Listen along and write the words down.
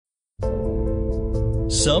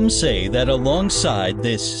Some say that alongside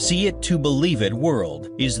this see-it-to-believe-it world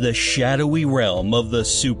is the shadowy realm of the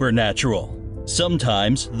supernatural.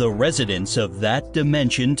 Sometimes the residents of that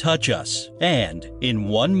dimension touch us, and in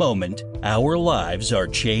one moment, our lives are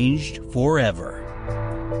changed forever.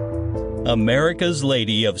 America's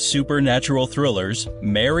Lady of Supernatural Thrillers,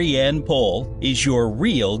 Mary Ann Pohl, is your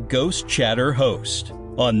real Ghost Chatter host.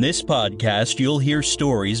 On this podcast, you'll hear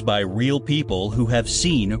stories by real people who have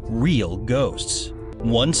seen real ghosts.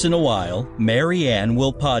 Once in a while, Mary Ann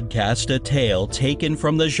will podcast a tale taken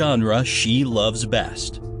from the genre she loves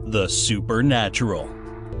best, the supernatural.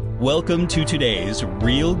 Welcome to today's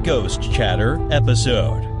Real Ghost Chatter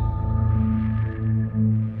episode.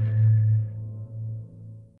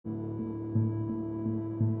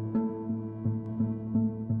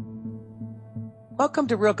 Welcome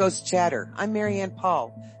to Real Ghost Chatter. I'm Mary Ann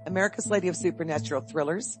Pohl, America's Lady of Supernatural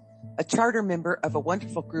Thrillers, a charter member of a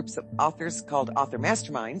wonderful group of authors called Author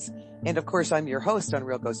Masterminds, and of course I'm your host on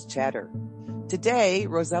Real Ghost Chatter. Today,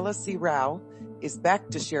 Rosella C. Rao is back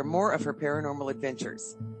to share more of her paranormal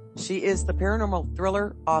adventures. She is the paranormal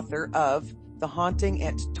thriller author of The Haunting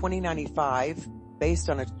at 2095, based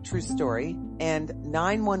on a true story, and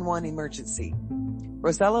 911 Emergency.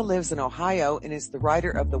 Rosella lives in Ohio and is the writer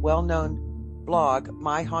of the well-known blog,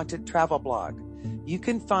 My Haunted Travel Blog. You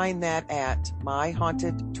can find that at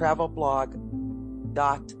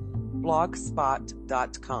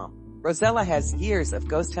myhauntedtravelblog.blogspot.com. Rosella has years of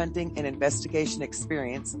ghost hunting and investigation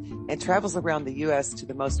experience and travels around the U.S. to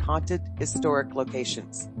the most haunted historic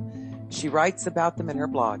locations. She writes about them in her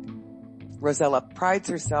blog. Rosella prides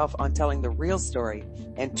herself on telling the real story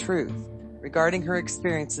and truth regarding her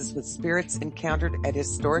experiences with spirits encountered at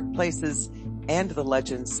historic places and the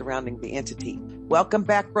legends surrounding the entity. Welcome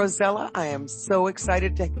back, Rosella. I am so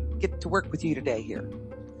excited to get to work with you today here.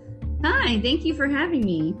 Hi, thank you for having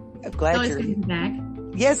me. I'm glad you're good to be back.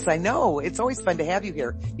 Yes, I know. It's always fun to have you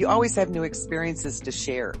here. You always have new experiences to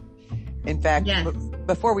share. In fact, yes.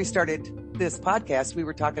 Before we started this podcast, we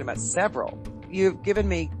were talking about several. You've given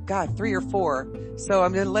me, 3 or 4. So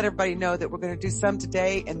I'm going to let everybody know that we're going to do some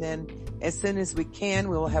today, and then as soon as we can,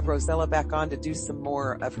 we will have Rosella back on to do some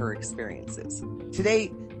more of her experiences.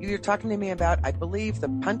 Today, you're talking to me about, I believe, the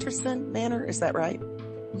Punterson Manor. Is that right?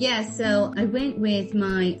 Yeah, so I went with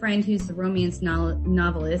my friend who's a romance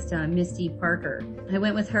novelist, Misty Parker. I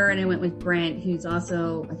went with her, and I went with Brent, who's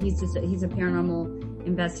also, he's a paranormal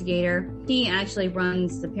investigator. He actually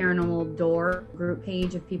runs the Paranormal Door group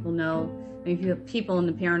page, if people know. I mean, people in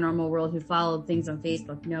the paranormal world who follow things on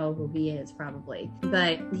Facebook know who he is, probably.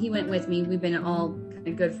 But he went with me. We've been all kind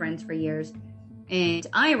of good friends for years. And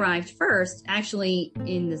I arrived first, actually,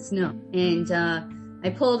 in the snow. And I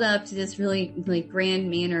pulled up to this really grand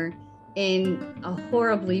manor in a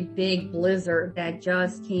horribly big blizzard that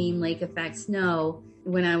just came lake effect snow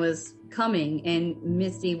when I was coming. And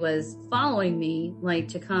Misty was following me,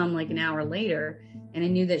 to come an hour later. And I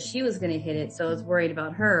knew that she was going to hit it, so I was worried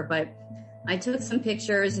about her. But I took some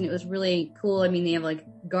pictures, and it was really cool. I mean, they have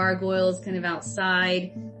gargoyles kind of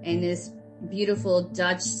outside, and this beautiful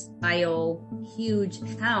Dutch-style huge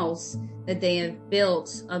house that they have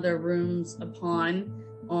built other rooms upon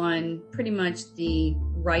on pretty much the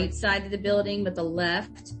right side of the building, but the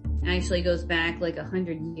left actually goes back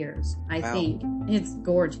 100 years, I think. It's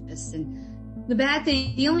gorgeous. And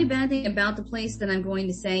the only bad thing about the place that I'm going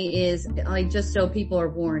to say is, just so people are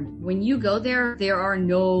warned, when you go there, there are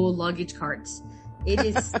no luggage carts. It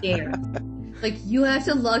is stairs. You have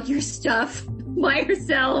to lug your stuff by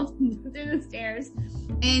yourself through the stairs.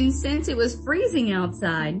 And since it was freezing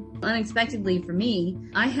outside, unexpectedly for me,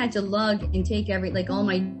 I had to lug and take all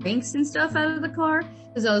my drinks and stuff out of the car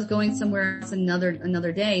because I was going somewhere else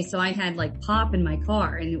another day. So I had pop in my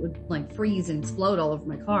car, and it would freeze and explode all over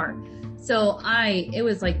my car. So it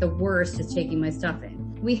was the worst just taking my stuff in.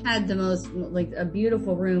 We had the most, a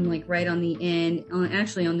beautiful room, right on the end,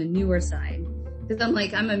 actually on the newer side. Because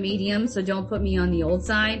I'm a medium, so don't put me on the old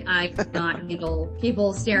side. I cannot handle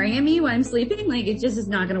people staring at me when I'm sleeping. It just is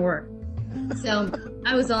not going to work. So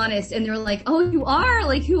I was honest, and they were like, "Oh, you are?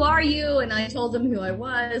 Who are you?" And I told them who I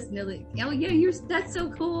was, and they're like, "Oh yeah, that's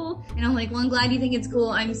so cool." And I'm like, "Well, I'm glad you think it's cool.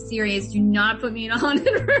 I'm serious. Do not put me in a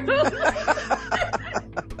haunted room."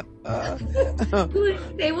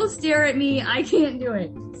 They will stare at me. I can't do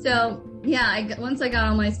it. So yeah, once I got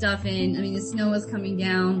all my stuff in, the snow was coming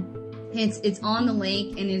down. It's on the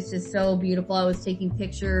lake, and it's just so beautiful. I was taking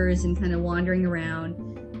pictures and kind of wandering around,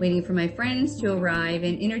 waiting for my friends to arrive,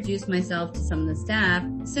 and introduce myself to some of the staff.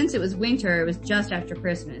 Since it was winter, it was just after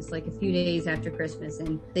Christmas, a few days after Christmas,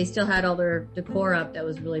 and they still had all their decor up that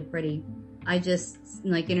was really pretty. I just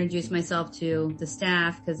like introduced myself to the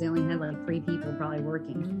staff because they only had like 3 people probably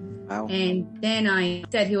working. Wow. And then I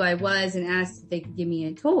said who I was and asked if they could give me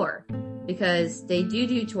a tour because they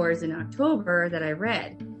do tours in October that I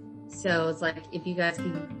read. So it's like, if you guys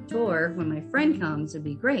can give a tour when my friend comes, it'd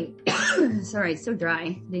be great. Sorry, it's so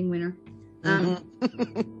dry being winter.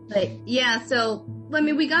 But yeah, so, I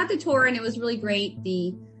mean, we got the tour and it was really great.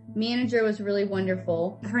 The manager was really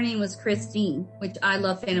wonderful. Her name was Christine, which I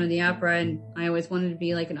love Phantom of the Opera, and I always wanted to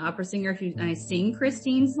be like an opera singer. I sing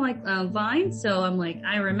Christine's like vines, so I'm like,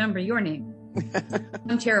 I remember your name.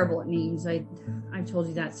 I'm terrible at names. I've told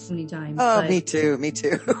you that so many times. Oh, me too.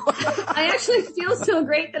 I actually feel so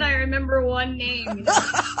great that I remember one name. You know?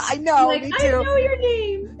 I know, like, me too. I know your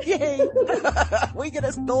name. Yay. We get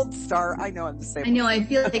a gold star. I know I'm the same. I know. I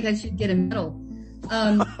feel like I should get a medal.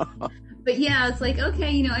 But yeah, it's like,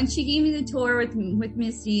 okay, you know, and she gave me the tour with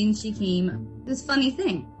Misty, and she came. This funny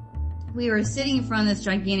thing. We were sitting in front of this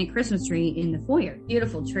gigantic Christmas tree in the foyer.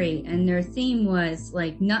 Beautiful tree. And their theme was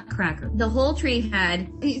like nutcracker. The whole tree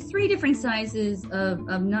had 3 different sizes of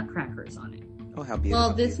nutcrackers on it. Oh, how beautiful.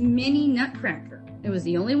 Well, this mini nutcracker, it was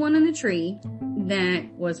the only one on the tree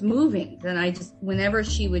that was moving, that I just, whenever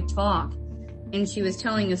she would talk and she was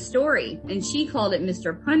telling a story, and she called it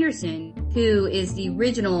Mr. Punderson, who is the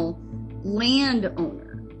original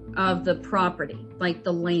landowner of the property, like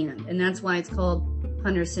the land. And that's why it's called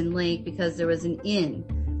Punderson Lake, because there was an inn,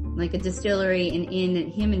 like a distillery, an inn that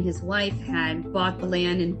him and his wife had bought the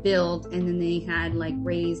land and built, and then they had like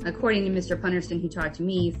raised, according to Mr. Punderson, who talked to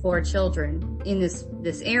me, 4 children in this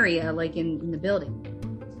area, like in the building.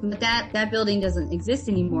 But that building doesn't exist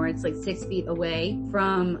anymore. It's like 6 feet away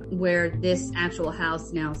from where this actual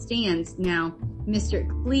house now stands. Now, Mr.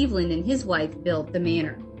 Cleveland and his wife built the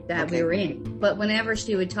manor that we were in. But whenever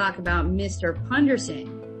she would talk about Mr.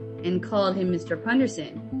 Punderson and called him Mr.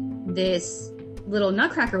 Punderson, this little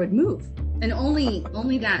nutcracker would move. And only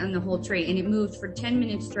that on the whole tree. And it moved for 10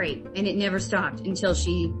 minutes straight. And it never stopped until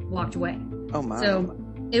she walked away. Oh my. So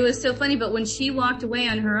it was so funny. But when she walked away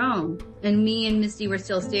on her own, and me and Misty were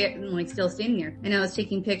still standing there, and I was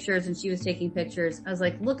taking pictures and she was taking pictures, I was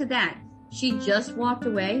like, look at that. She just walked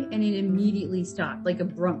away and it immediately stopped, like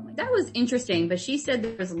abruptly. That was interesting, but she said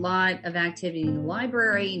there was a lot of activity in the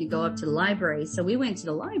library, to go up to the library. So we went to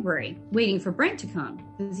the library waiting for Brent to come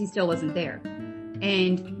because he still wasn't there.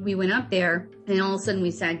 And we went up there, and all of a sudden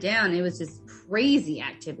we sat down, and it was just crazy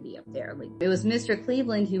activity up there. Like, it was Mr.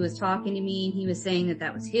 Cleveland who was talking to me, and he was saying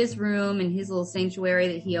that was his room and his little sanctuary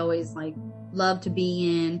that he always like loved to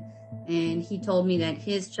be in. And he told me that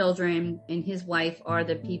his children and his wife are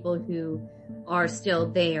the people who are still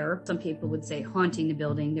there. Some people would say haunting the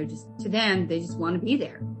building. To them, they just want to be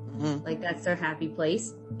there. Mm-hmm. Like, that's their happy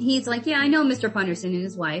place. He's like, yeah, I know Mr. Punderson and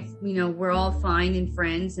his wife. You know, we're all fine and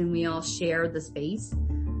friends, and we all share the space.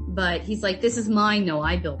 But he's like, this is mine. No,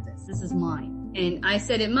 I built this. This is mine. And I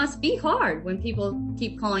said, it must be hard when people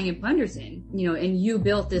keep calling him Punderson, you know, and you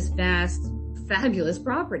built this vast, fabulous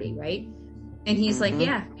property, right? And he's like,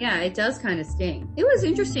 yeah, it does kind of sting. It was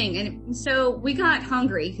interesting. And so we got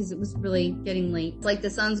hungry because it was really getting late. It's like,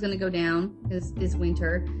 the sun's going to go down. It's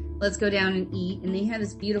winter. Let's go down and eat. And they have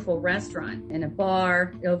this beautiful restaurant and a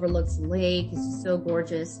bar. It overlooks the lake. It's just so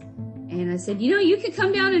gorgeous. And I said, you know, you could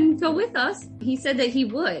come down and go with us. He said that he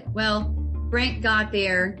would. Well, Brent got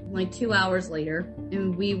there like 2 hours later,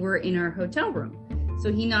 and we were in our hotel room.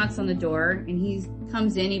 So he knocks on the door, and he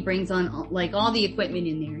comes in. He brings on like all the equipment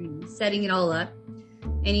in there. Setting it all up,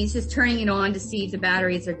 and he's just turning it on to see if the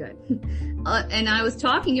batteries are good. And I was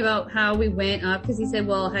talking about how we went up, because he said,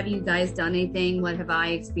 well, have you guys done anything? What have I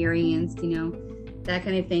experienced? You know, that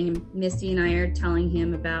kind of thing. And Misty and I are telling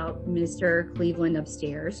him about Mr. Cleveland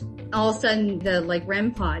upstairs. All of a sudden, the like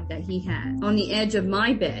REM pod that he had on the edge of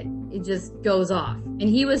my bed, it just goes off. And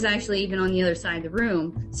he was actually even on the other side of the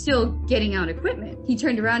room, still getting out equipment. He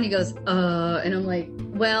turned around and he goes, and I'm like,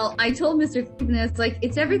 well, I told Mr. Cleveland, it's like,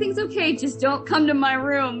 everything's okay, just don't come to my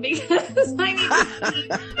room because I need to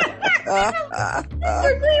sleep.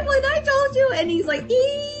 Mr. Cleveland, I told you. And he's like,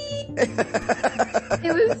 ee.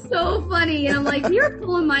 It was so funny. And I'm like, you're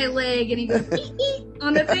pulling my leg. And he goes, ee,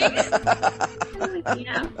 on the thing. I'm like,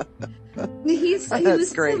 yeah. He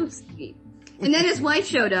was great. So sweet. And then his wife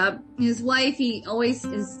showed up. His wife, he always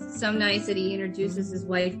is so nice that he introduces his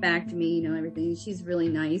wife back to me, you know, everything. She's really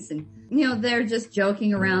nice. And, you know, they're just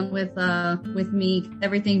joking around with me.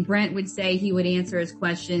 Everything Brent would say, he would answer his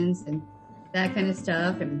questions and that kind of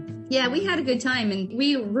stuff. And yeah, we had a good time, and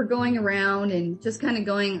we were going around and just kind of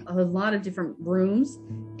going a lot of different rooms.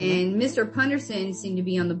 And Mr. Punderson seemed to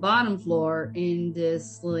be on the bottom floor in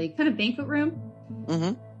this like kind of banquet room.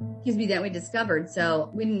 Mm-hmm. that we discovered. So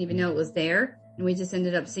we didn't even know it was there. And we just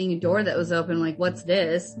ended up seeing a door that was open, like, what's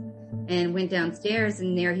this? And went downstairs,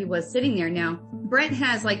 and there he was sitting there. Now, Brent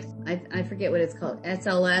has, like, I forget what it's called,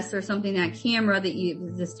 SLS or something, that camera that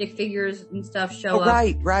the stick figures and stuff show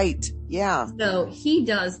up. Right. Yeah. So he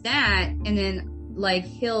does that, and then, like,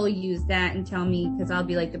 he'll use that and tell me, because I'll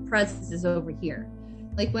be like, the presence is over here.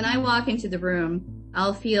 Like, when I walk into the room,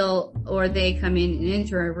 I'll feel, or they come in and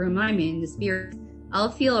enter a room I'm in, the spirit,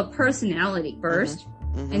 I'll feel a personality first.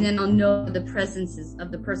 Mm-hmm. And then I'll know the presences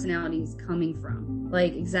of the personalities coming from,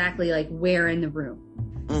 like, exactly like where in the room.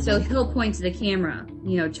 Mm-hmm. So he'll point to the camera,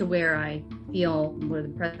 to where I feel where the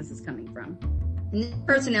presence is coming from. And the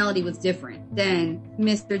personality was different than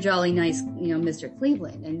Mr. Jolly Nice, Mr.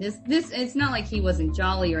 Cleveland. And this, it's not like he wasn't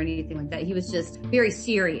jolly or anything like that. He was just very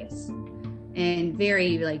serious and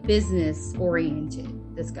very, like, business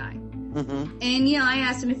oriented, this guy. Mm-hmm. And, I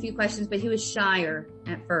asked him a few questions, but he was shyer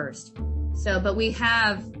at first. So, but we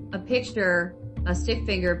have a stick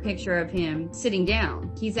figure picture of him sitting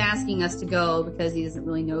down. He's asking us to go because he doesn't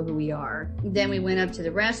really know who we are. Then we went up to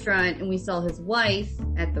the restaurant and we saw his wife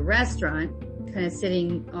at the restaurant, kind of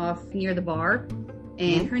sitting off near the bar.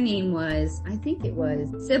 And her name was, I think it was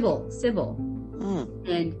Sybil.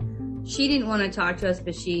 And she didn't want to talk to us,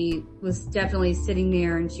 but she was definitely sitting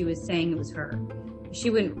there and she was saying it was her. She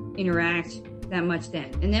wouldn't interact that much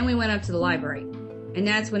then. And then we went up to the library. And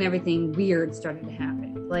that's when everything weird started to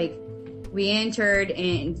happen. Like, we entered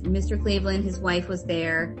and Mr. Cleveland, his wife, was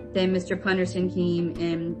there. Then Mr. Punderson came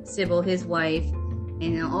and Sybil, his wife.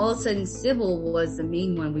 And then all of a sudden, Sybil was the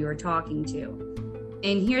main one we were talking to.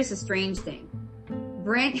 And here's the strange thing.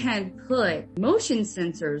 Brent had put motion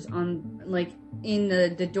sensors on, like, in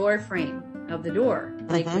the door frame of the door,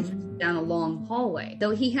 like, which was down a long hallway.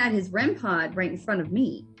 Though he had his REM pod right in front of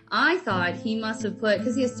me. I thought he must have put,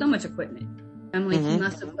 because he has so much equipment. I'm like, he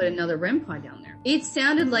must have put another REM pod down there. It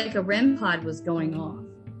sounded like a REM pod was going off.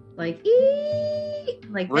 Like, ee!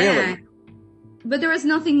 Like really? That. But there was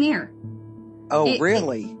nothing there. Oh,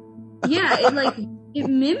 really? Yeah, it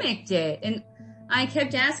mimicked it. And I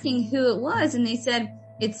kept asking who it was, and they said,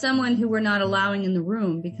 it's someone who we're not allowing in the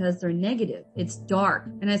room because they're negative. It's dark.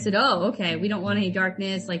 And I said, oh, okay, we don't want any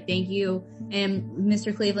darkness. Like, thank you. And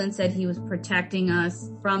Mr. Cleveland said he was protecting us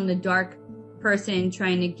from the dark person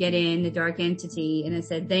trying to get in, the dark entity. And I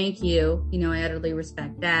said, thank you. I utterly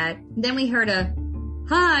respect that. Then we heard a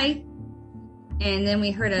hi. And then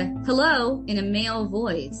we heard a hello in a male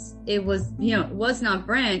voice. It was, it was not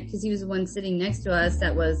Brent because he was the one sitting next to us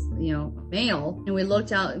that was, male. And we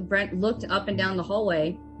looked out, Brent looked up and down the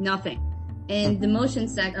hallway, nothing. And the motion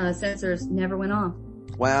sensors never went off.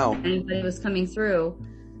 Wow. Anybody was coming through.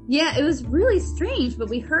 Yeah, it was really strange, but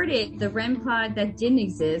we heard it, the REM pod that didn't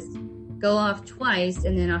exist, go off twice,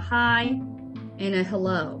 and then a hi and a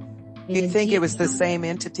hello. You think it was the same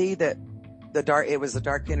entity that it was the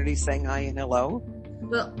dark entity saying hi and hello?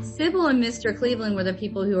 Well, Sybil and Mr. Cleveland were the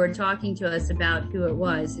people who were talking to us about who it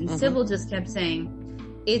was. And Sybil just kept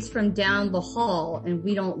saying, it's from down the hall and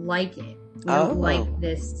we don't like it. We don't like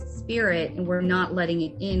this spirit and we're not letting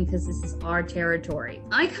it in because this is our territory.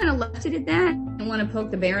 I kind of left it at that. I didn't want to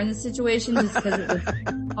poke the bear in the situation just because it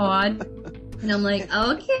was odd. And I'm like,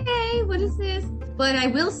 okay, what is this? But I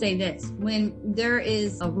will say this, when there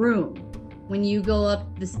is a room, when you go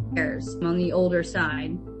up the stairs on the older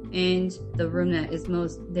side, and the room that is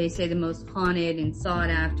they say the most haunted and sought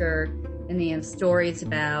after, and they have stories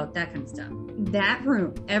about that kind of stuff. That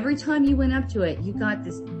room, every time you went up to it, you got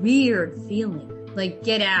this weird feeling, like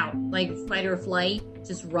get out, like fight or flight,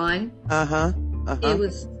 just run. It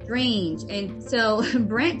was strange. And so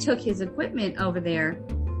Brent took his equipment over there,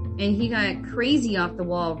 and he got crazy off the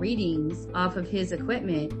wall readings off of his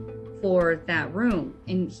equipment for that room.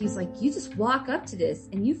 And he's like, you just walk up to this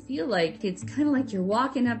and you feel like it's kind of like you're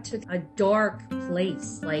walking up to a dark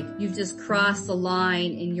place. Like you've just crossed the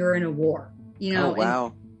line and you're in a war, Oh,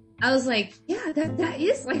 wow. And I was like, yeah, that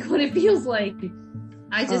is like what it feels like.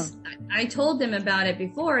 I told them about it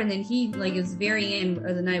before, and then he, like, it was very end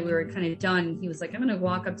of the night we were kind of done. He was like, I'm going to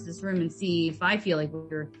walk up to this room and see if I feel like what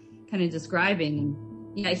you're kind of describing.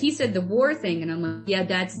 And yeah, he said the war thing, and I'm like, yeah,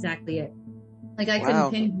 that's exactly it. Like I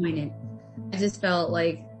couldn't pinpoint it. I just felt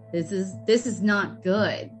like this is not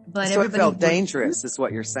good. But so it felt dangerous, is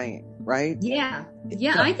what you're saying, right? right? Yeah.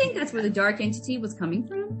 I think that's where the dark entity was coming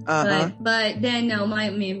from. But then no,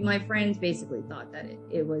 my friends basically thought that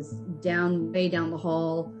it was way down the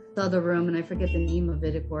hall, the other room, and I forget the name of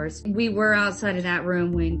it, of course. We were outside of that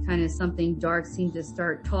room when kind of something dark seemed to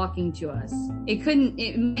start talking to us. It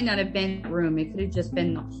might not have been that room. It could have just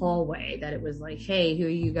been the hallway that it was like, hey, who are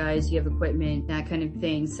you guys? You have equipment, that kind of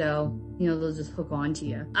thing. So, they'll just hook on to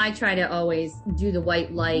you. I try to always do the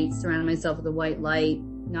white light, surround myself with a white light,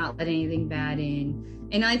 not let anything bad in.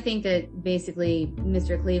 And I think that basically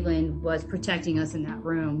Mr. Cleveland was protecting us in that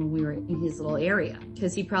room when we were in his little area,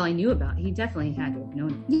 because he probably knew about it. He definitely had to have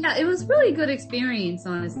known it. Yeah, it was really a good experience,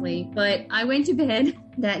 honestly. But I went to bed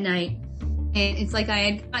that night, and it's like I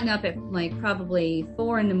had gotten up at like probably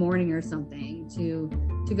 4 a.m. or something to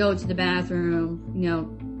go to the bathroom,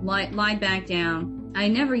 lie back down. I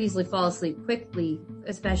never usually fall asleep quickly,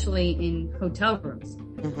 especially in hotel rooms.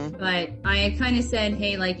 Mm-hmm. But I had kind of said,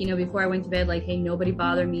 hey, before I went to bed, hey, nobody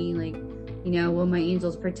bother me. Will my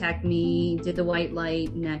angels protect me? Did the white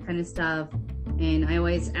light and that kind of stuff. And I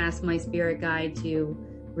always ask my spirit guide to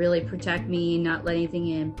really protect me and not let anything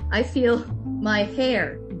in. I feel my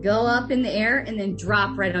hair go up in the air and then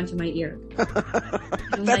drop right onto my ear.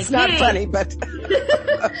 That's not funny, but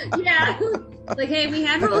yeah. Hey, we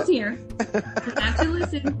had rules here. You have to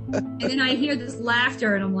listen. And then I hear this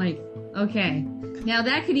laughter and I'm like, okay. Now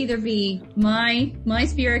that could either be my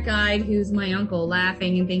spirit guide, who's my uncle,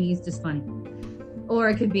 laughing and thinking he's just funny. Or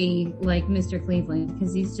it could be like Mr. Cleveland,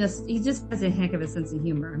 because he just has a heck of a sense of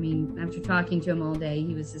humor. I mean, after talking to him all day,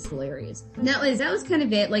 he was just hilarious. That was kind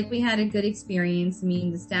of it. We had a good experience. I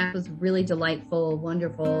mean, the staff was really delightful,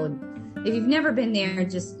 wonderful. If you've never been there,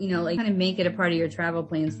 just, kind of make it a part of your travel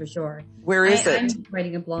plans for sure. Where is it? I'm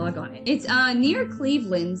writing a blog on it. It's near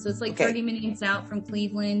Cleveland, so it's 30 minutes out from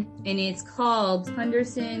Cleveland, and it's called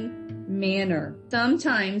Punderson Manor.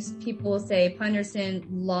 Sometimes people will say Punderson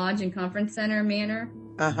Lodge and Conference Center Manor.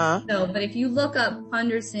 So, but if you look up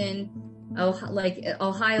Punderson,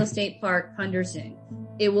 Ohio State Park, Punderson,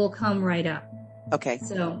 it will come right up. Okay.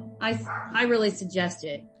 So I really suggest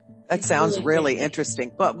it. That sounds really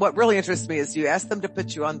interesting. But what really interests me is you asked them to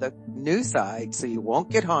put you on the new side so you won't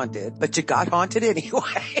get haunted, but you got haunted anyway.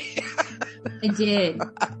 I did.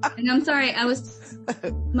 And I'm sorry, I was,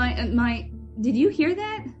 did you hear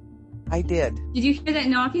that? I did. Did you hear that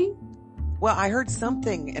knocking? Well, I heard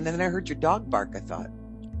something and then I heard your dog bark, I thought.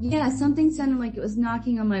 Yeah, something sounded like it was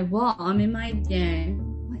knocking on my wall. I'm in my den.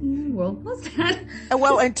 What in the world was that?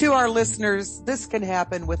 Well, and to our listeners, this can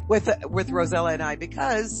happen with Rosella and I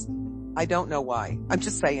because I don't know why. I'm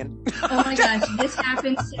just saying. Oh my gosh, this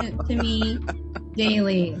happens to me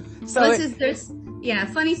daily. So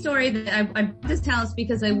funny story that I bought this house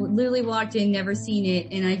because I literally walked in, never seen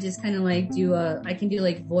it, and I just kind of I can do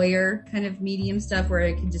voyeur kind of medium stuff where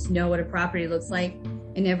I can just know what a property looks like.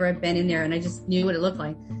 I never have been in there, and I just knew what it looked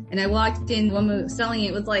like. And I walked in, the woman selling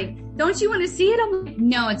it was like, don't you want to see it? I'm like,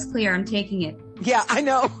 no, it's clear. I'm taking it. Yeah, I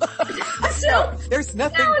know. So there's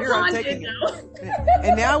nothing here. I'm taking it.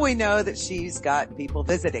 And now we know that she's got people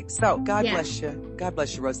visiting. So God bless you. God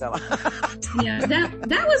bless you, Rosella. Yeah,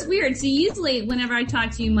 that was weird. So usually whenever I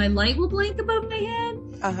talk to you, my light will blink above my head.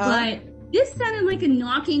 But this sounded like a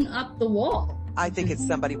knocking up the wall. I think it's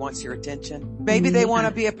somebody wants your attention. Maybe they want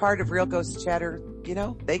to be a part of Real Ghost Chatter.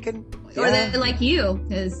 They can. Yeah. Or they like you,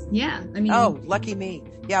 because, Oh, lucky me.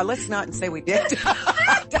 Yeah, let's not say we did.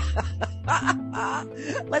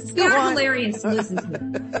 Let's go on. You're hilarious to listen to.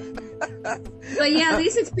 But yeah,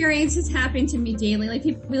 these experiences happen to me daily.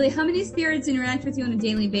 People be like, how many spirits interact with you on a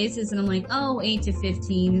daily basis? And I'm like, 8 to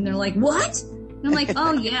 15. And they're like, what? And I'm like,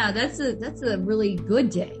 oh yeah, that's a really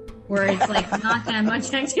good day. Where it's not that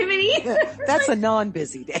much activity. That's a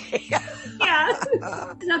non-busy day. Yeah.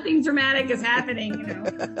 Nothing dramatic is happening,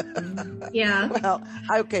 Yeah. Well,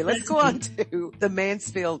 okay, let's go on to the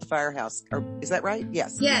Mansfield Firehouse. Is that right?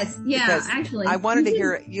 Yes. Yes. Yeah, because actually. I wanted to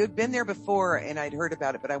hear it. You'd been there before and I'd heard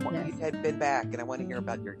about it, but you had been back and I want to hear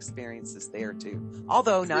about your experiences there too.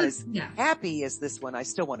 Although not as happy as this one, I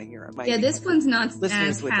still want to hear it. This one's not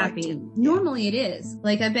as happy. Normally it is.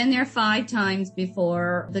 I've been there 5 times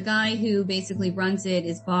before. The guy who basically runs it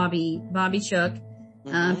is Bobby Shook.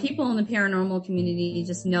 People in the paranormal community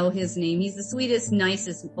just know his name. He's the sweetest,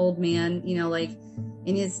 nicest old man,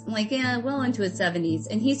 in his, well into his 70s.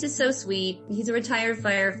 And he's just so sweet. He's a retired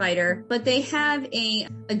firefighter, but they have a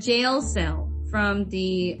jail cell from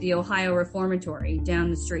the Ohio Reformatory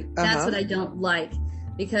down the street. That's what I don't like,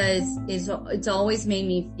 because it's always made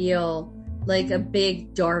me feel like a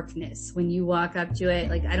big darkness when you walk up to it.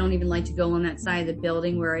 I don't even like to go on that side of the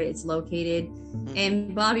building where it's located.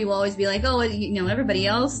 And Bobby will always be like, everybody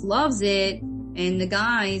else loves it. And the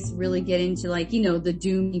guys really get into like, you know, the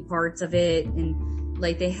doomy parts of it. And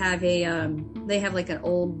like they have like an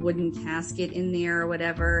old wooden casket in there or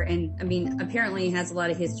whatever. And I mean, apparently it has a lot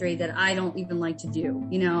of history that I don't even like to do.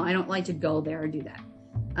 You know, I don't like to go there or do that.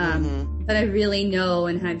 But I really know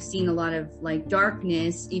and have seen a lot of like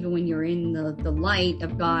darkness, even when you're in the light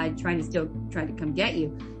of God trying to come get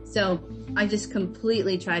you. So I just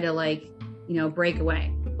completely try to like, you know, break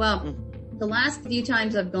away. Well, the last few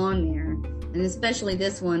times I've gone there, and especially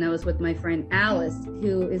this one, I was with my friend Alice,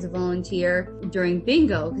 who is a volunteer during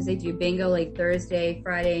bingo, because they do bingo like Thursday,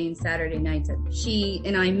 Friday, and Saturday nights. She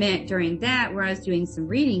and I met during that, where I was doing some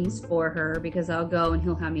readings for her, because I'll go and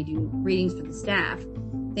he'll have me do readings for the staff,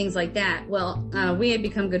 things like that. Well, we had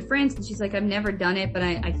become good friends, and she's like, I've never done it, but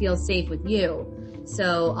I feel safe with you.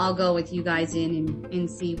 So I'll go with you guys in and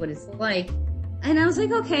see what it's like. And I was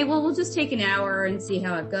like, okay, well, we'll just take an hour and see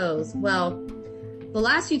how it goes. Well, the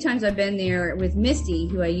last few times I've been there with Misty,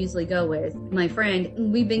 who I usually go with, my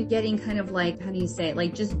friend, we've been getting kind of like, how do you say it?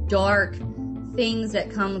 Like just dark things that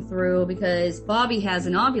come through, because Bobby has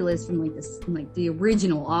an Ovilus from like the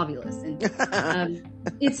original Ovilus. And,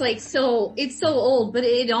 it's so old, but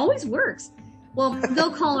it always works. Well,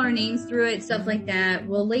 they'll call our names through it, stuff like that.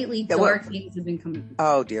 Well, lately, dark things have been coming.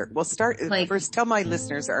 Oh, dear. Well, first, tell our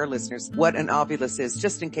listeners, what an Ovilus is,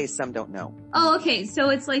 just in case some don't know. Oh, okay. So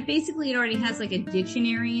it's like, basically it already has like a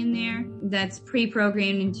dictionary in there that's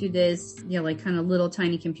pre-programmed into this, you know, like kind of little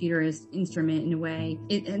tiny computer instrument in a way.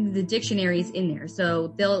 And the dictionary's in there.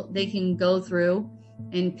 So they can go through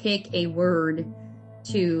and pick a word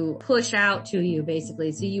to push out to you,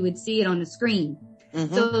 basically. So you would see it on the screen.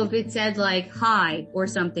 Mm-hmm. So if it said like hi or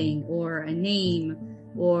something, or a name,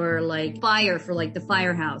 or like fire for like the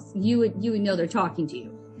firehouse, you would know they're talking to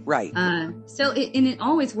you. Right. So it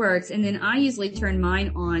always works. And then I usually turn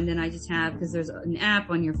mine on, then I just have, because there's an app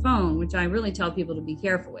on your phone, which I really tell people to be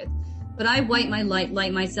careful with. But I wipe my light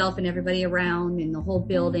myself and everybody around and the whole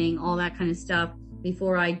building, all that kind of stuff,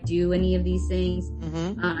 before I do any of these things.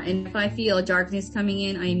 Mm-hmm. And if I feel a darkness coming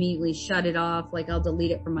in, I immediately shut it off. Like I'll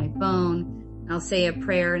delete it from my phone. I'll say a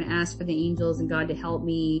prayer and ask for the angels and God to help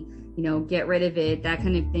me, you know, get rid of it, that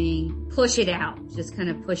kind of thing. Push it out. Just kind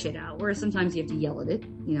of push it out. Where sometimes you have to yell at it,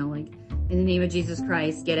 you know, like, in the name of Jesus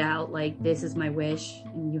Christ, get out. Like, this is my wish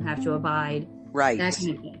and you have to abide. Right. That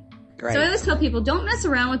kind of thing. Right. So I always tell people, don't mess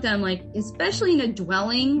around with them, like, especially in a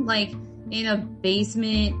dwelling, like in a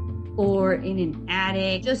basement or in an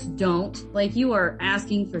attic. Just don't. Like, you are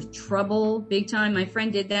asking for trouble big time. My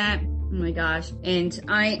friend did that. Oh my gosh. And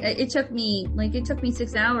it took me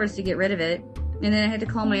 6 hours to get rid of it. And then I had to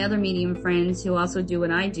call my other medium friends who also do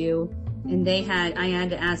what I do. And I had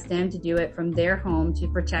to ask them to do it from their home to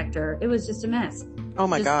protect her. It was just a mess. Oh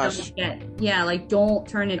my gosh. Yeah, like don't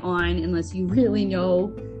turn it on unless you really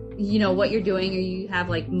know, you know, what you're doing, or you have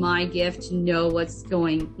like my gift to know what's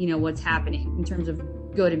happening in terms of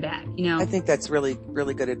good and bad, you know? I think that's really,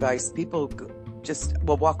 really good advice. People just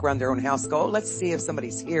will walk around their own house, go, let's see if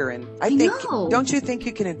somebody's here. And don't you think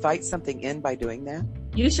you can invite something in by doing that?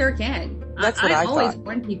 You sure can. That's what I always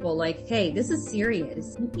warn people, like, hey, this is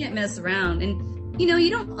serious. You can't mess around. And, you know, you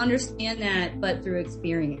don't understand that, but through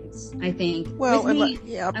experience, I think. Well,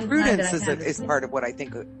 prudence is part of what I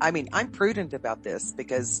think. I mean, I'm prudent about this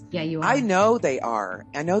because you are. I know they are.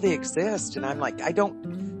 I know they exist. And I'm like,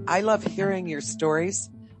 I love hearing your stories.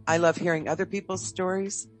 I love hearing other people's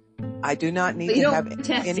stories. I do not need to have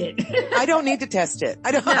any. I don't need to test it.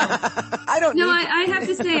 I don't. No. I don't. No, I have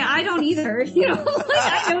to say I don't either. You know, like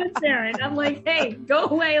I know it's there, and I'm like, hey, go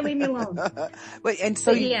away, leave me alone. And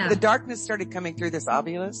so the darkness started coming through this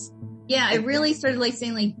Ovilus. Yeah, it really started like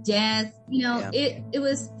saying like death. You know, it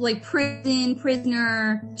was like prison,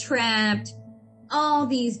 prisoner, trapped. All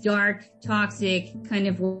these dark, toxic kind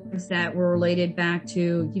of words that were related back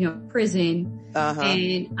to, you know, prison. Uh-huh.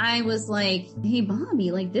 And I was like, hey,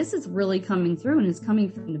 Bobby, like this is really coming through, and it's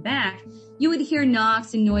coming from the back. You would hear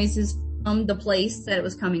knocks and noises from the place that it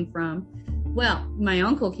was coming from. Well, my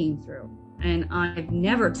uncle came through, and I've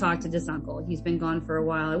never talked to this uncle. He's been gone for a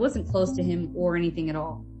while. I wasn't close to him or anything at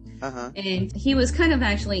all. Uh-huh. And he was kind of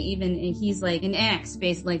actually he's like an ex,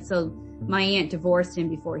 basically. Like, so my aunt divorced him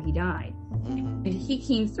before he died. And he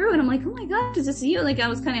came through, and I'm like, oh my God, is this you? Like, I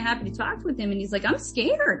was kind of happy to talk with him, and he's like, I'm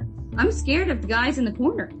scared of the guys in the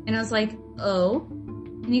corner. And I was like, oh.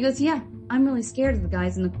 And he goes, yeah, I'm really scared of the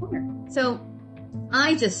guys in the corner. So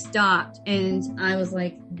I just stopped, and I was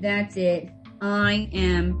like, that's it. I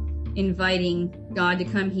am inviting God to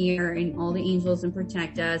come here and all the angels and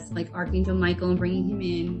protect us, like Archangel Michael, and bringing him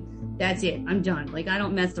in. That's it. I'm done. Like, I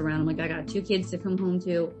don't mess around. I'm like, I got 2 kids to come home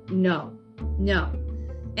to. No.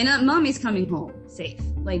 And mommy's coming home safe.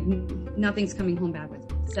 Like nothing's coming home bad with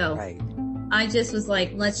me. So Right. I just was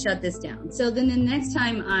like, let's shut this down. So then the next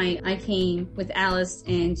time I came with Alice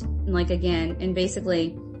and like again, and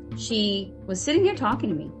basically she was sitting there talking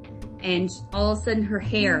to me and all of a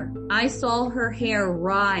sudden I saw her hair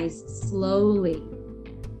rise slowly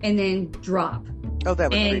and then drop. Oh,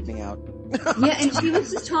 that would creep me out. Yeah, and she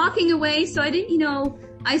was just talking away. So I didn't,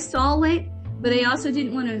 I saw it, but I also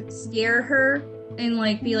didn't want to scare her and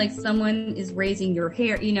like be like someone is raising your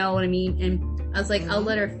hair, you know what I mean? And I was like, I'll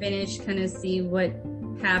let her finish, kind of see what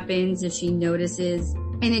happens if she notices.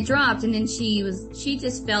 And it dropped, and then she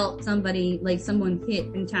just felt someone hit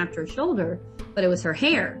and tapped her shoulder, but it was her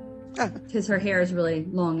hair. Because her hair is really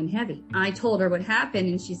long and heavy. I told her what happened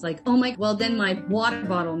and she's like, oh my, well then my water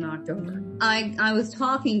bottle knocked over. I was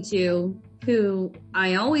talking to who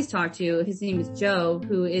I always talk to. His name is Joe,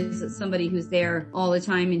 who is somebody who's there all the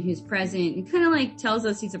time and who's present and kind of like tells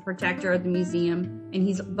us he's a protector of the museum and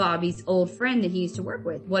he's Bobby's old friend that he used to work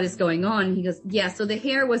with. What is going on? And he goes, yeah, so the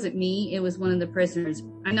hair wasn't me. It was one of the prisoners.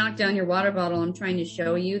 I knocked down your water bottle. I'm trying to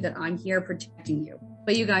show you that I'm here protecting you,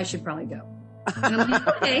 but you guys should probably go. And I'm like,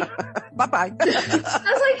 okay. Bye-bye. I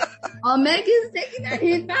was like, Meg is taking that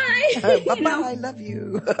hit. Bye. Bye-bye. I love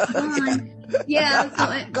you. Yeah. So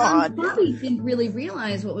Bobby didn't really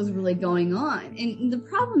realize what was really going on. And the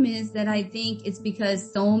problem is that I think it's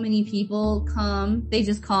because so many people come, they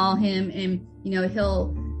just call him and,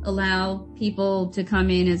 he'll allow people to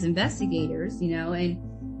come in as investigators, and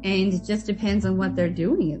it just depends on what they're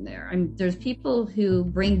doing in there. I mean, there's people who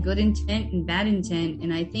bring good intent and bad intent.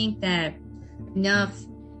 And I think that enough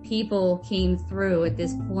people came through at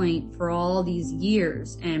this point for all these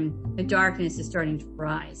years and the darkness is starting to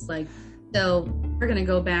rise. So we're going to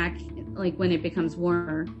go back when it becomes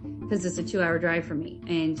warmer because it's a 2-hour drive for me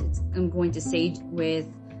and I'm going to sage with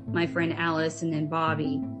my friend Alice and then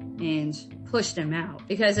Bobby and push them out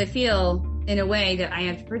because I feel in a way that I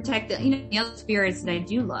have to protect the other spirits that I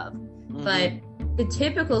do love. Mm-hmm. But the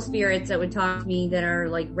typical spirits that would talk to me that are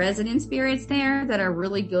like resident spirits there that are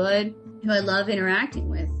really good, who I love interacting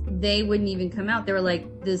with, they wouldn't even come out. They were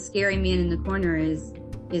like, the scary man in the corner is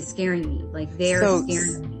scaring me. Like they're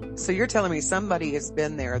scaring me. So you're telling me somebody has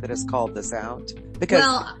been there that has called this out? Because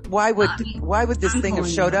why would this thing have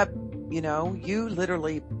showed up? You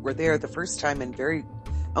literally were there the first time and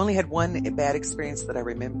only had one bad experience that I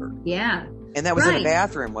remember. Yeah. And that was in a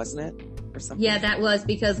bathroom, wasn't it? Or something? Yeah, that was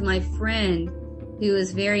because my friend, who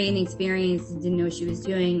was very inexperienced and didn't know what she was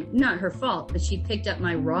doing. Not her fault, but she picked up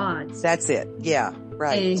my rods. That's it. Yeah,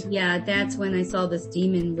 right. And that's when I saw this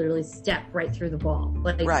demon literally step right through the wall.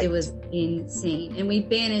 It was insane. And we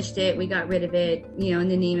banished it. We got rid of it, in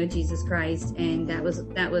the name of Jesus Christ. And that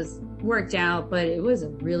was worked out, but it was a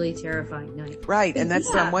really terrifying night. Right. And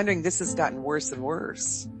that's, I'm wondering, this has gotten worse and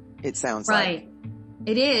worse. It sounds like. Right.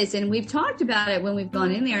 It is. And we've talked about it when we've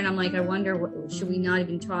gone in there. And I'm like, I wonder, should we not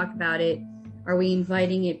even talk about it? Are we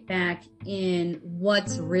inviting it back in?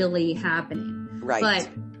 What's really happening? Right. But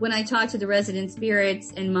when I talk to the resident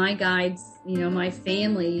spirits and my guides, my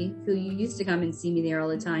family who used to come and see me there all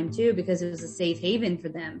the time too, because it was a safe haven for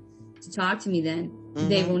them to talk to me then,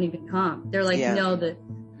 they won't even come. They're like, no,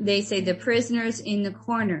 they say the prisoners in the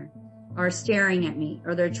corner are staring at me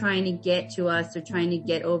or they're trying to get to us. They're trying to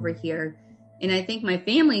get over here. And I think my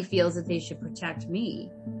family feels that they should protect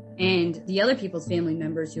me. And the other people's family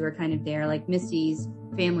members who are kind of there, like Misty's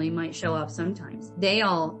family might show up sometimes. They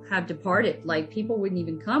all have departed. Like people wouldn't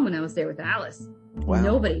even come when I was there with Alice. Wow.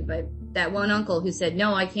 Nobody, but that one uncle who said,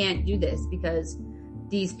 no, I can't do this because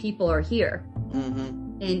these people are here.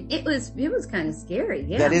 Mm-hmm. And it was kind of scary.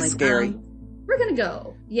 Yeah. That is scary. We're going to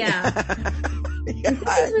go. Yeah. This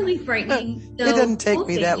is really frightening. So it doesn't take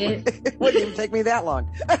me that long. It wouldn't even take me that long.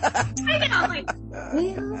 I know.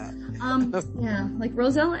 Yeah, like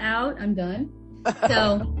Rosella out, I'm done.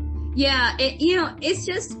 So, yeah, it's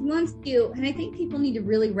just once and I think people need to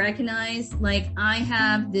really recognize, I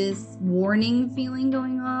have this warning feeling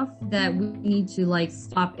going off that we need to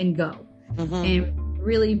stop and go and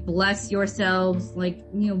really bless yourselves,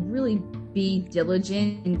 really be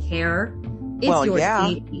diligent and care. It's your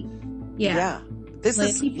safety. Yeah. This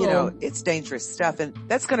is, it's dangerous stuff. And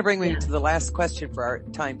that's going to bring me to the last question for our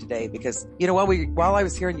time today, because, while I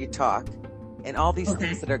was hearing you talk and all these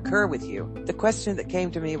things that occur with you, the question that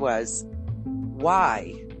came to me was,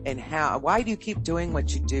 why and how? Why do you keep doing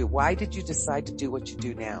what you do? Why did you decide to do what you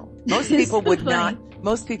do now? Most people would not.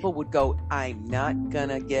 Most people would go, I'm not going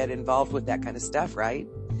to get involved with that kind of stuff, right?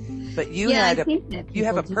 But you have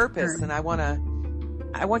a purpose, and I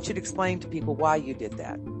want you to explain to people why you did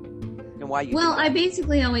that. And why you Well, do that. I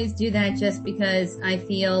basically always do that just because I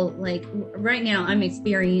feel like right now I'm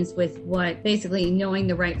experienced with what basically knowing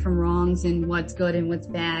the right from wrongs and what's good and what's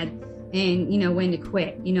bad and, when to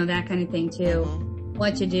quit, that kind of thing too,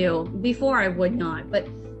 what to do. Before I would not, but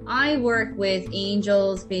I work with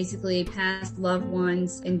angels, basically past loved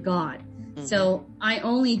ones and God. So I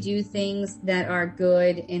only do things that are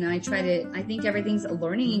good, and I think everything's a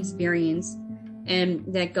learning experience, and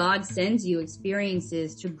that God sends you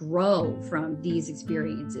experiences to grow from these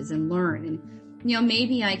experiences and learn. And,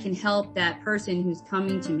 maybe I can help that person who's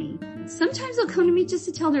coming to me. Sometimes they'll come to me just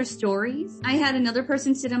to tell their stories. I had another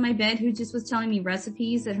person sit on my bed who just was telling me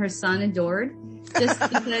recipes that her son adored just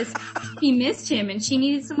because he missed him and she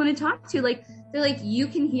needed someone to talk to. They're like, you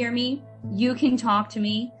can hear me. You can talk to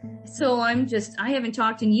me. So I haven't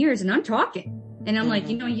talked in years and I'm talking. And I'm like,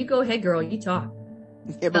 you go ahead, girl, you talk.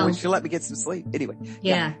 Yeah, but would you let me get some sleep? Anyway.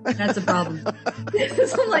 Yeah, that's a problem.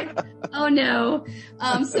 So I'm like, oh no.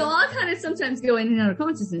 So I'll kind of sometimes go in and out of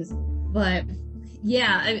consciousness. But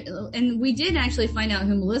yeah, and we did actually find out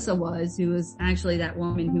who Melissa was, who was actually that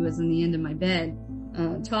woman who was in the end of my bed,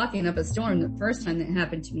 talking up a storm the first time that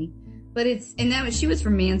happened to me. But she was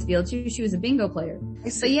from Mansfield too. She was a bingo player.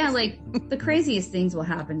 But yeah, the craziest things will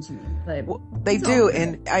happen to me. But they do.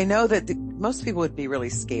 And I know that most people would be really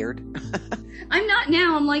scared. I'm not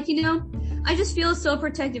now. I'm like, I just feel so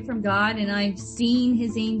protected from God, and I've seen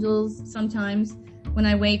his angels sometimes when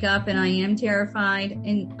I wake up and I am terrified,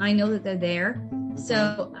 and I know that they're there.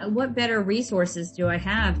 So what better resources do I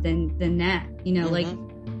have than that?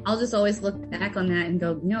 I'll just always look back on that and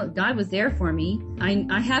go, God was there for me.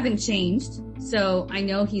 I haven't changed. So I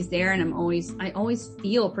know he's there, and I always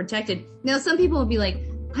feel protected. Now, some people will be like,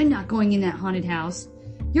 I'm not going in that haunted house.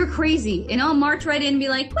 You're crazy. And I'll march right in and be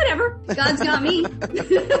like, whatever, God's got me.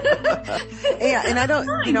 Yeah. And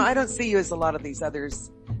I don't see you as a lot of these others.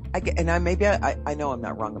 I know I'm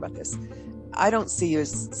not wrong about this. I don't see you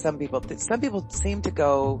as some people seem to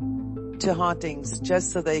go to hauntings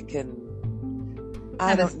just so they can,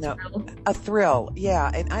 I don't know, a thrill. Yeah.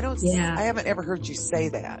 And I haven't ever heard you say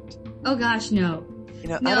that. Oh gosh, no.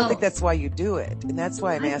 I don't think that's why you do it. And that's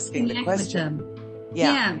why I'm asking the question.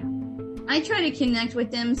 Yeah. I try to connect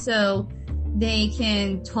with them so they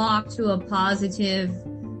can talk to a positive.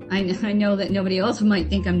 I know that nobody else might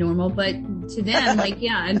think I'm normal, but to them,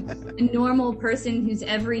 a normal person who's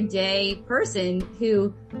everyday person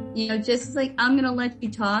who, just like, I'm going to let you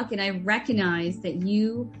talk. And I recognize that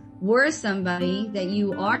you were somebody, that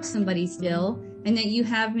you are somebody still, and that you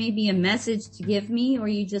have maybe a message to give me, or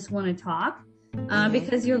you just want to talk,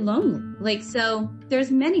 because you're lonely. So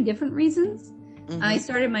there's many different reasons. I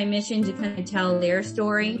started my mission to kind of tell their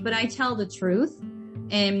story, but I tell the truth.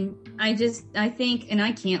 And I think, and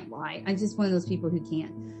I can't lie. I'm just one of those people who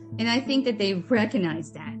can't. And I think that they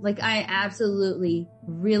recognize that. I absolutely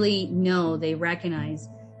really know they recognize,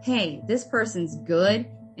 hey, this person's good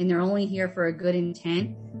and they're only here for a good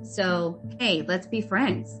intent. So, hey, let's be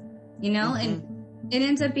friends, and it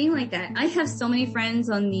ends up being like that. I have so many friends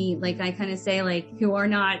on the, I kind of say, who are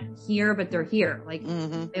not here, but they're here.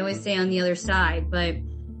 I always say on the other side, but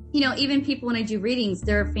even people when I do readings,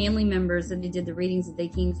 there are family members that they did the readings that they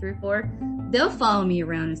came through for. They'll follow me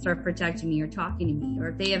around and start protecting me or talking to me, or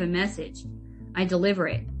if they have a message, I deliver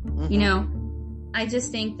it. I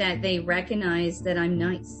just think that they recognize that I'm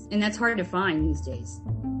nice, and that's hard to find these days.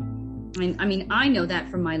 I mean, I know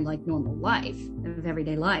that from my normal life of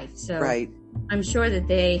everyday life. So right. I'm sure that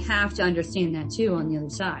they have to understand that too on the other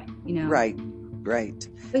side, Right.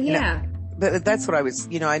 But yeah. But that's what I was,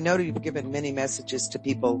 I know you've given many messages to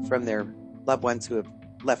people from their loved ones who have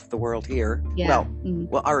left the world here. Yeah.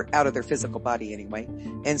 Well, are out of their physical body anyway.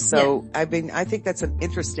 And so I think that's an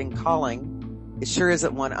interesting calling. It sure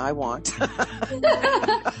isn't one I want.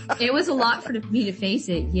 It was a lot for me to face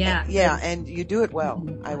it. Yeah. Yeah. And you do it well.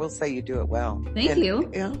 I will say you do it well. Thank you.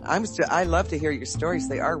 Yeah. I love to hear your stories.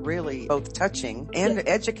 They are really both touching and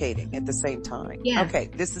educating at the same time. Yeah. Okay.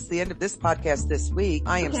 This is the end of this podcast this week.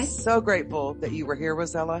 I am so grateful that you were here,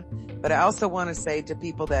 Rosella. But I also want to say to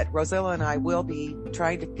people that Rosella and I will be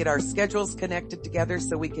trying to get our schedules connected together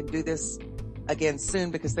so we can do this again soon,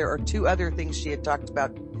 because there are 2 other things she had talked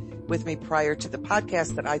about with me prior to the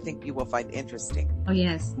podcast that I think you will find interesting. Oh,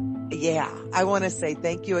 yes. Yeah. I want to say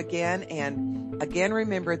thank you again. And again,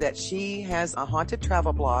 remember that she has a haunted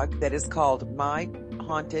travel blog that is called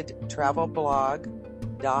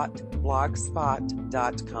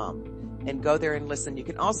myhauntedtravelblog.blogspot.com. And go there and listen. You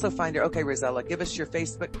can also find her. Okay, Rosella, give us your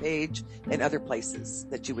Facebook page and other places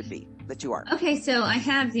that you are. Okay. So I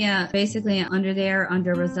have, basically under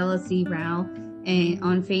Rosella C. Rao and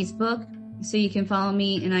on Facebook. So you can follow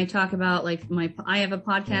me, and I talk about like I have a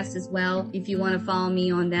podcast as well. If you want to follow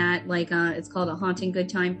me on that, like it's called a Haunting Good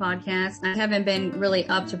Time podcast. I haven't been really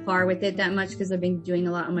up to par with it that much because I've been doing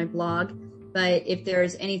a lot on my blog. But if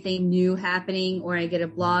there's anything new happening or I get a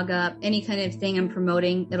blog up, any kind of thing I'm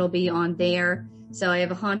promoting, it'll be on there. So I have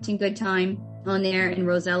a Haunting Good Time on there, and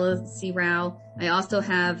Rosella C. Rao. I also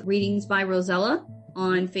have Readings by Rosella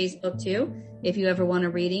on Facebook too. If you ever want a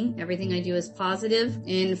reading, everything I do is positive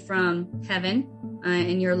and from heaven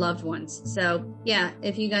and your loved ones. So yeah,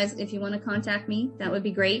 if you want to contact me, that would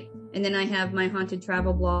be great. And then I have my haunted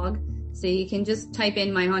travel blog. So you can just type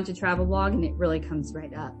in my haunted travel blog and it really comes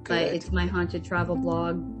right up. Good. But it's my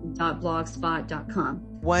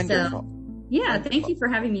hauntedtravelblog.blogspot.com. Wonderful. So, yeah, Wonderful. Thank you for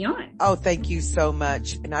having me on. Oh, thank you so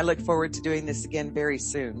much. And I look forward to doing this again very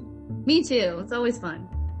soon. Me too. It's always fun.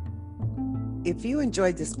 If you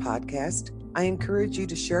enjoyed this podcast, I encourage you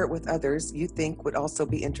to share it with others you think would also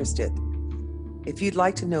be interested. If you'd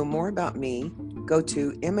like to know more about me, go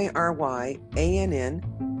to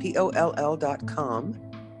MaryannPoll.com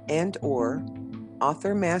and or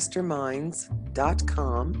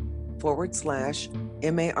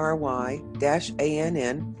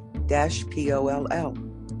authormasterminds.com/MARY-ANN-POLL.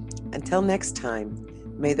 Until next time,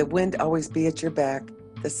 may the wind always be at your back,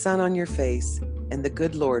 the sun on your face, and the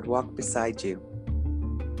good Lord walk beside you.